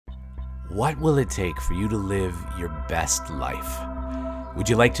What will it take for you to live your best life? Would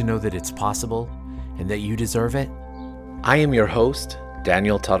you like to know that it's possible and that you deserve it? I am your host,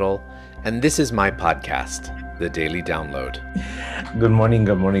 Daniel Tuttle, and this is my podcast, The Daily Download. Good morning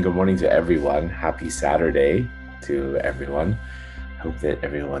to everyone. Happy Saturday to everyone. Hope that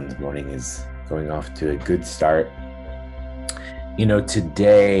everyone's morning is going off to a good start. You know,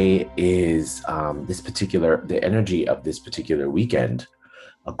 today is the energy of this particular weekend,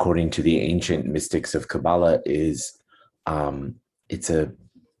 according to the ancient mystics of Kabbalah, is it's a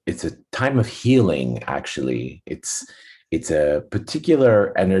time of healing. Actually, it's a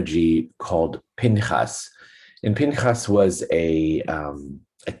particular energy called Pinchas, and Pinchas was a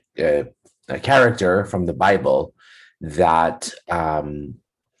character from the Bible that,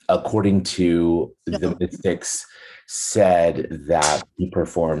 according to the mystics, said that he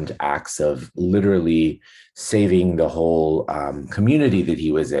performed acts of literally saving the whole community that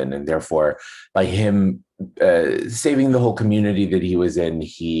he was in. And therefore, by him saving the whole community that he was in,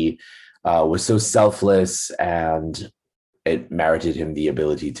 he was so selfless, and it merited him the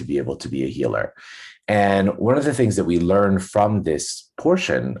ability to be able to be a healer. And one of the things that we learn from this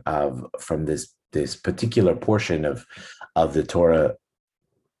particular portion of the Torah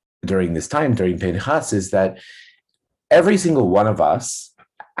during this time, during Pinchas, is that every single one of us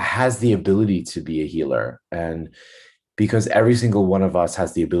has the ability to be a healer. And because every single one of us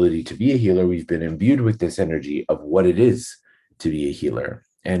has the ability to be a healer, we've been imbued with this energy of what it is to be a healer.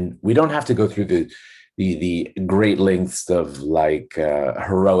 And we don't have to go through the great lengths of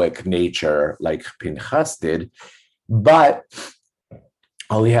heroic nature like Pinchas did, but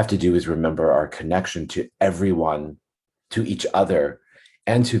all we have to do is remember our connection to everyone, to each other,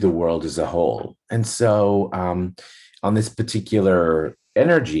 and to the world as a whole. And so on this particular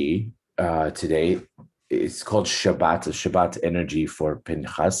energy today, it's called Shabbat, a Shabbat energy for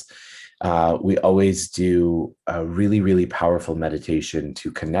Pinchas. We always do a really, really powerful meditation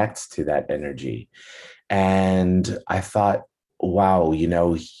to connect to that energy. And I thought, wow,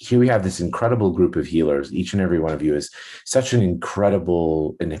 here we have this incredible group of healers. Each and every one of you is such an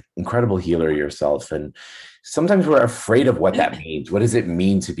incredible healer yourself. And sometimes we're afraid of what that means. What does it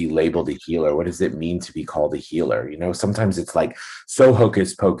mean to be labeled a healer? What does it mean to be called a healer? Sometimes it's like so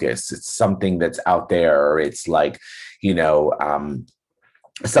hocus pocus. It's something that's out there, or it's like,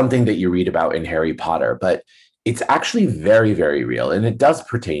 something that you read about in Harry Potter, but it's actually very, very real, and it does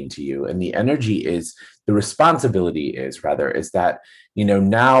pertain to you. And the responsibility is that,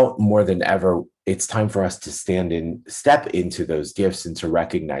 now more than ever, it's time for us to step into those gifts and to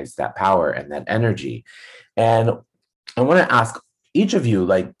recognize that power and that energy. And I want to ask each of you,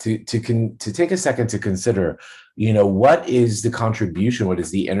 to take a second to consider, what is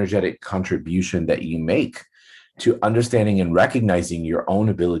the energetic contribution that you make to understanding and recognizing your own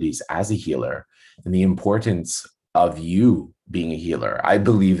abilities as a healer and the importance of you being a healer. I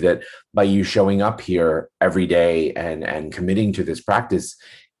believe that by you showing up here every day and committing to this practice,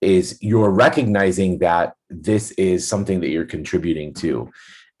 is you're recognizing that this is something that you're contributing to.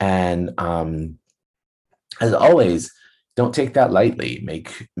 And as always, don't take that lightly.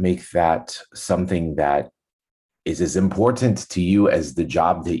 Make that something that is as important to you as the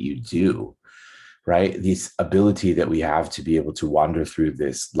job that you do. Right? This ability that we have to be able to wander through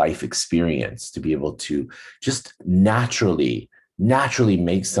this life experience, to be able to just naturally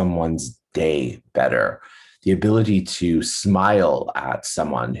make someone's day better. The ability to smile at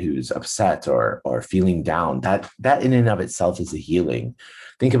someone who's upset or feeling down, that in and of itself is a healing.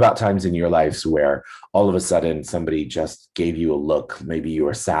 Think about times in your lives where all of a sudden somebody just gave you a look, maybe you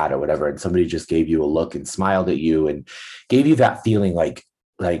were sad or whatever, and somebody just gave you a look and smiled at you and gave you that feeling like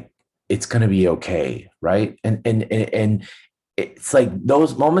it's going to be okay, right? And it's like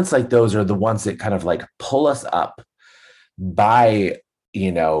those moments like those are the ones that kind of like pull us up by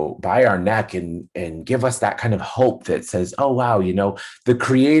our neck and give us that kind of hope that says, oh, wow, the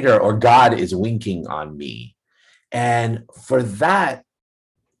creator or God is winking on me. And for that,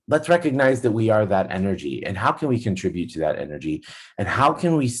 let's recognize that we are that energy. And how can we contribute to that energy? And how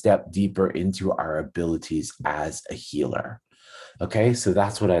can we step deeper into our abilities as a healer? Okay, so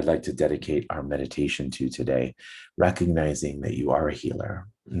that's what I'd like to dedicate our meditation to today, recognizing that you are a healer.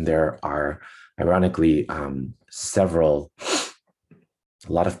 And there are, ironically, a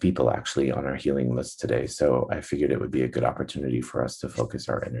lot of people actually on our healing list today. So I figured it would be a good opportunity for us to focus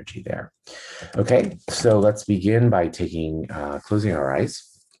our energy there. Okay, so let's begin by closing our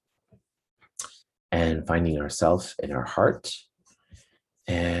eyes and finding ourselves in our heart.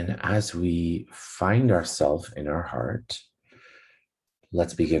 And as we find ourselves in our heart,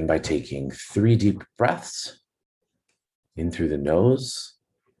 let's begin by taking 3 deep breaths in through the nose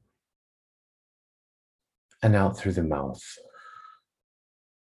and out through the mouth.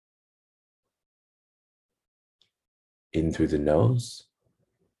 In through the nose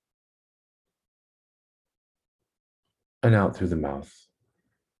and out through the mouth.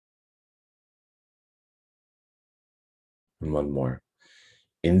 And one more.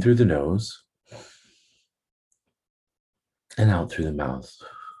 In through the nose and out through the mouth.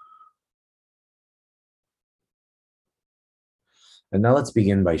 And now let's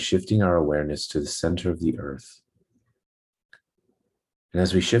begin by shifting our awareness to the center of the earth. And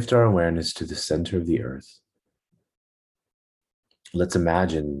as we shift our awareness to the center of the earth, let's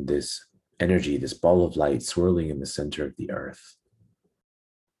imagine this energy, this ball of light swirling in the center of the earth.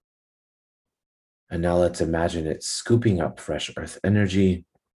 And now let's imagine it scooping up fresh earth energy,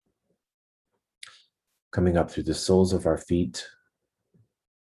 coming up through the soles of our feet,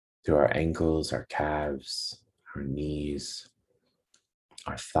 through our ankles, our calves, our knees,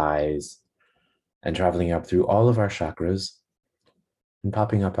 our thighs, and traveling up through all of our chakras and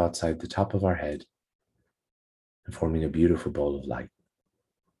popping up outside the top of our head and forming a beautiful ball of light.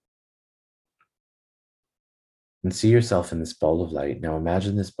 And see yourself in this ball of light. Now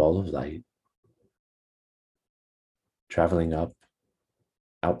imagine this ball of light traveling up,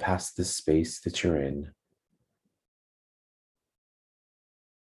 out past this space that you're in,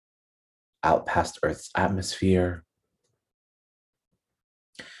 out past Earth's atmosphere,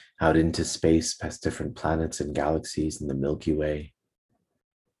 out into space, past different planets and galaxies in the Milky Way,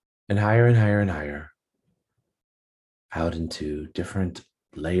 and higher and higher and higher, out into different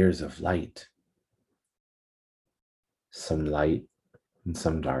layers of light, some light and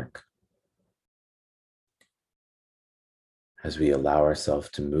some dark. As we allow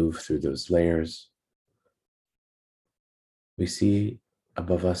ourselves to move through those layers, we see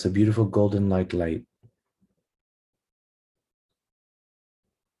above us a beautiful golden light.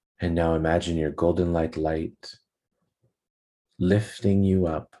 And now imagine your golden light lifting you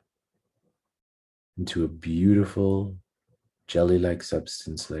up into a beautiful jelly-like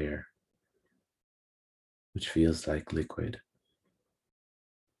substance layer, which feels like liquid.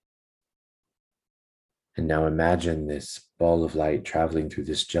 And now imagine this ball of light traveling through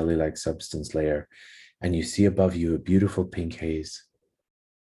this jelly-like substance layer, and you see above you a beautiful pink haze,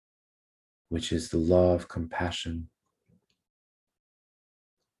 which is the law of compassion.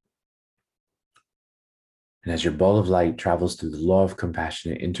 And as your ball of light travels through the law of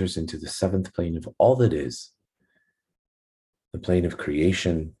compassion, it enters into the seventh plane of all that is, the plane of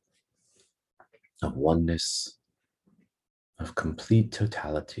creation, of oneness, of complete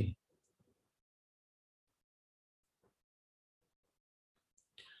totality.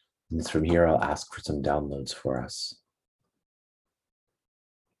 And it's from here I'll ask for some downloads for us.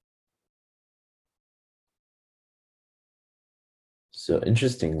 So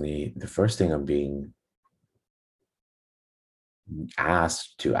interestingly, the first thing I'm being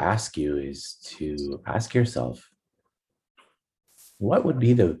asked to ask you is to ask yourself, what would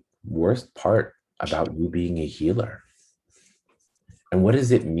be the worst part about you being a healer? And what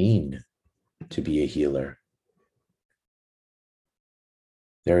does it mean to be a healer?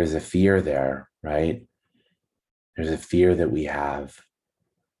 There is a fear there, right? There's a fear that we have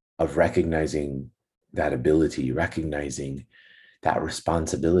of recognizing that ability, recognizing that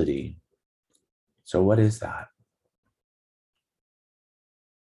responsibility. So what is that?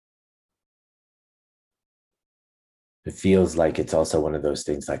 It feels like it's also one of those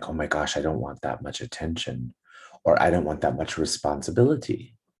things like, oh my gosh, I don't want that much attention, or I don't want that much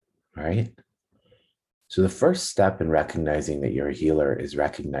responsibility, right? So the first step in recognizing that you're a healer is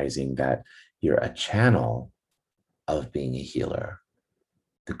recognizing that you're a channel of being a healer.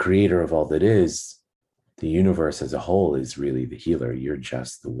 The creator of all that is, the universe as a whole, is really the healer. You're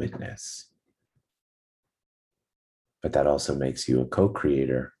just the witness. But that also makes you a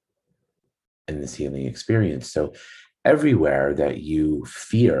co-creator in this healing experience. So everywhere that you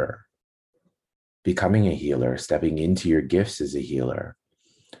fear becoming a healer, stepping into your gifts as a healer,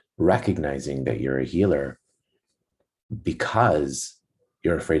 recognizing that you're a healer because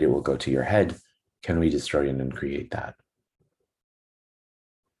you're afraid it will go to your head, can we destroy and uncreate that?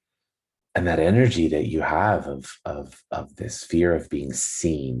 And that energy that you have of this fear of being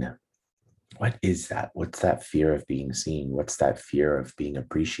seen, what is that? What's that fear of being seen? What's that fear of being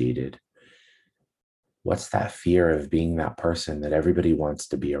appreciated? What's that fear of being that person that everybody wants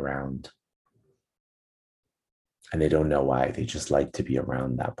to be around? And they don't know why, they just like to be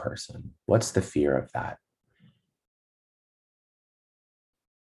around that person. What's the fear of that?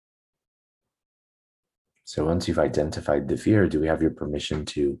 So once you've identified the fear, do we have your permission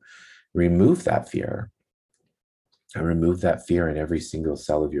to remove that fear? And remove that fear in every single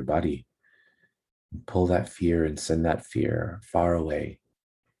cell of your body. Pull that fear and send that fear far away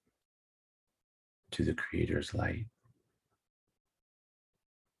to the Creator's light.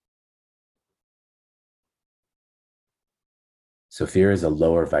 So fear is a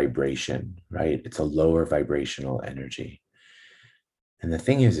lower vibration, right? It's a lower vibrational energy. And the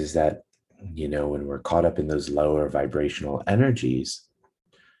thing is that, when we're caught up in those lower vibrational energies,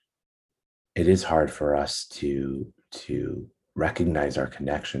 it is hard for us to recognize our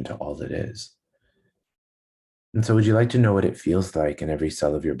connection to all that is. And so would you like to know what it feels like in every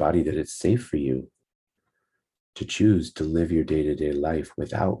cell of your body, that it's safe for you to choose to live your day-to-day life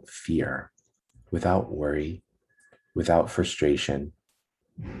without fear, without worry, without frustration,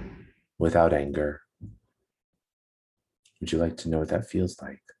 without anger? Would you like to know what that feels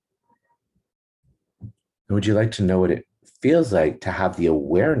like? And would you like to know what it feels like to have the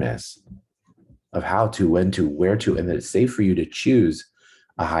awareness of how to, when to, where to, and that it's safe for you to choose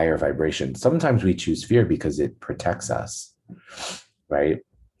a higher vibration? Sometimes we choose fear because it protects us, right?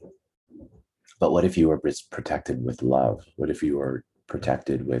 But what if you were protected with love? What if you were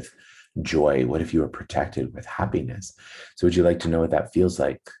protected with joy? What if you were protected with happiness? So would you like to know what that feels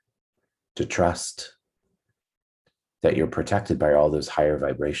like, to trust that you're protected by all those higher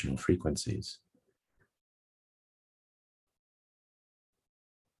vibrational frequencies?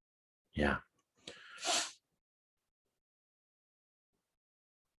 Yeah.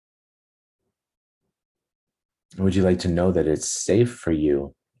 Would you like to know that it's safe for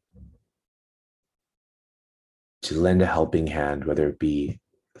you to lend a helping hand, whether it be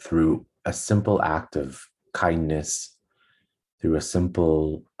through a simple act of kindness, through a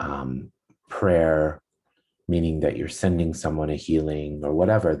simple prayer, meaning that you're sending someone a healing or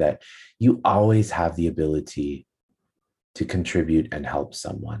whatever, that you always have the ability to contribute and help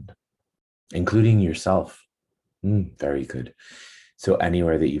someone, including yourself? Very good. So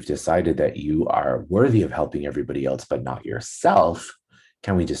anywhere that you've decided that you are worthy of helping everybody else, but not yourself,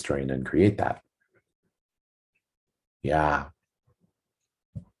 can we destroy and uncreate that? Yeah.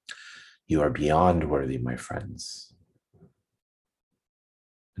 You are beyond worthy, my friends.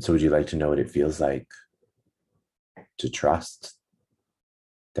 And so would you like to know what it feels like to trust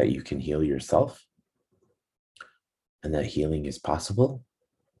that you can heal yourself and that healing is possible?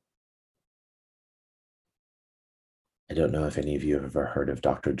 I don't know if any of you have ever heard of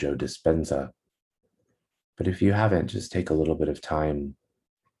Dr. Joe Dispenza, but if you haven't, just take a little bit of time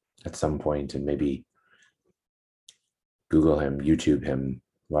at some point and maybe Google him, YouTube him,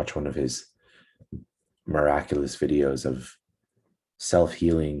 watch one of his miraculous videos of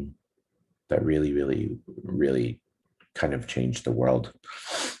self-healing that really, really, really kind of changed the world.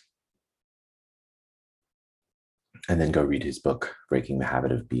 And then go read his book, Breaking the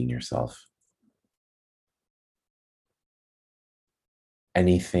Habit of Being Yourself.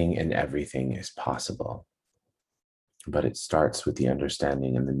 Anything and everything is possible, but it starts with the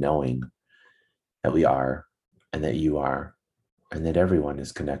understanding and the knowing that we are, and that you are, and that everyone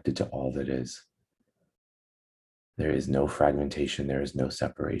is connected to all that is. There is no fragmentation, there is no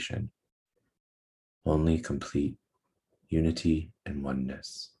separation, only complete unity and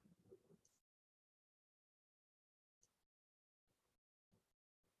oneness.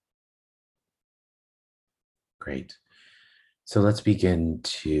 Great. So let's begin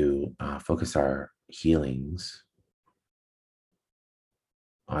to focus on our healings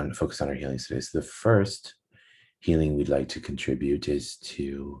today. So the first healing we'd like to contribute is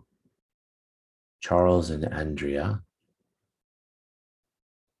to Charles and Andrea,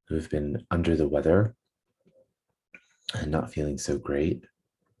 who have been under the weather and not feeling so great.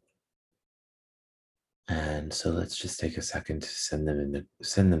 And so let's just take a second to send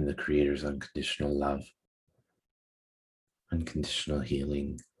them the Creator's unconditional love, unconditional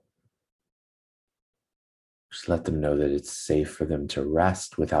healing. Just let them know that it's safe for them to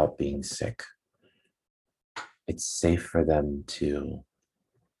rest without being sick. It's safe for them to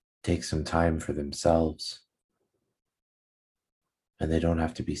take some time for themselves, and they don't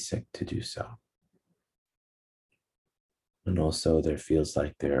have to be sick to do so. And also there feels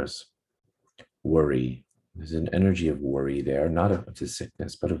like there's worry. There's an energy of worry there, not of the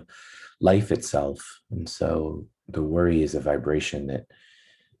sickness, but of life itself. And so the worry is a vibration that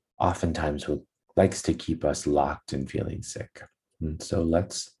oftentimes likes to keep us locked in feeling sick. And so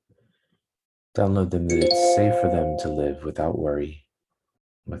let's download them that it's safe for them to live without worry,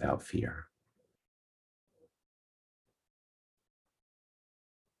 without fear.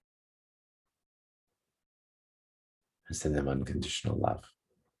 And send them unconditional love.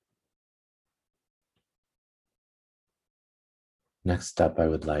 Next up, I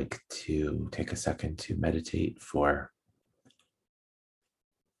would like to take a second to meditate for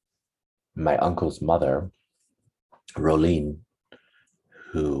my uncle's mother, Rolene,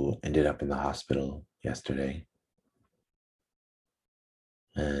 who ended up in the hospital yesterday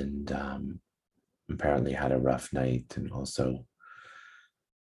and apparently had a rough night, and also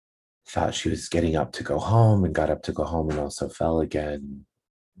thought she was getting up to go home and got up to go home and also fell again.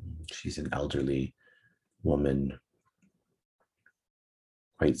 She's an elderly woman,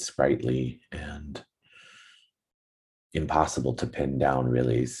 quite sprightly and impossible to pin down,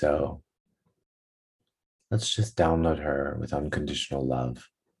 really. So let's just download her with unconditional love,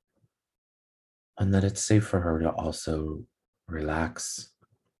 and that it's safe for her to also relax,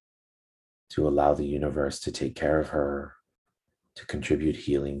 to allow the universe to take care of her, to contribute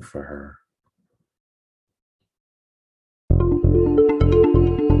healing for her.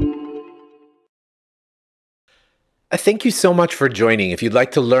 Thank you so much for joining. If you'd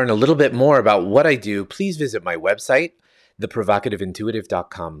like to learn a little bit more about what I do, please visit my website,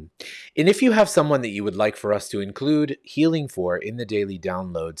 theprovocativeintuitive.com. And if you have someone that you would like for us to include healing for in the daily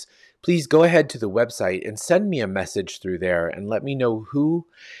downloads, please go ahead to the website and send me a message through there and let me know who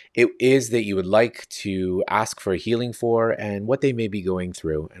it is that you would like to ask for healing for and what they may be going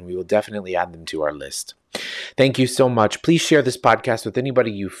through, and we will definitely add them to our list. Thank you so much. Please share this podcast with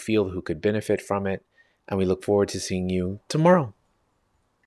anybody you feel who could benefit from it, and we look forward to seeing you tomorrow.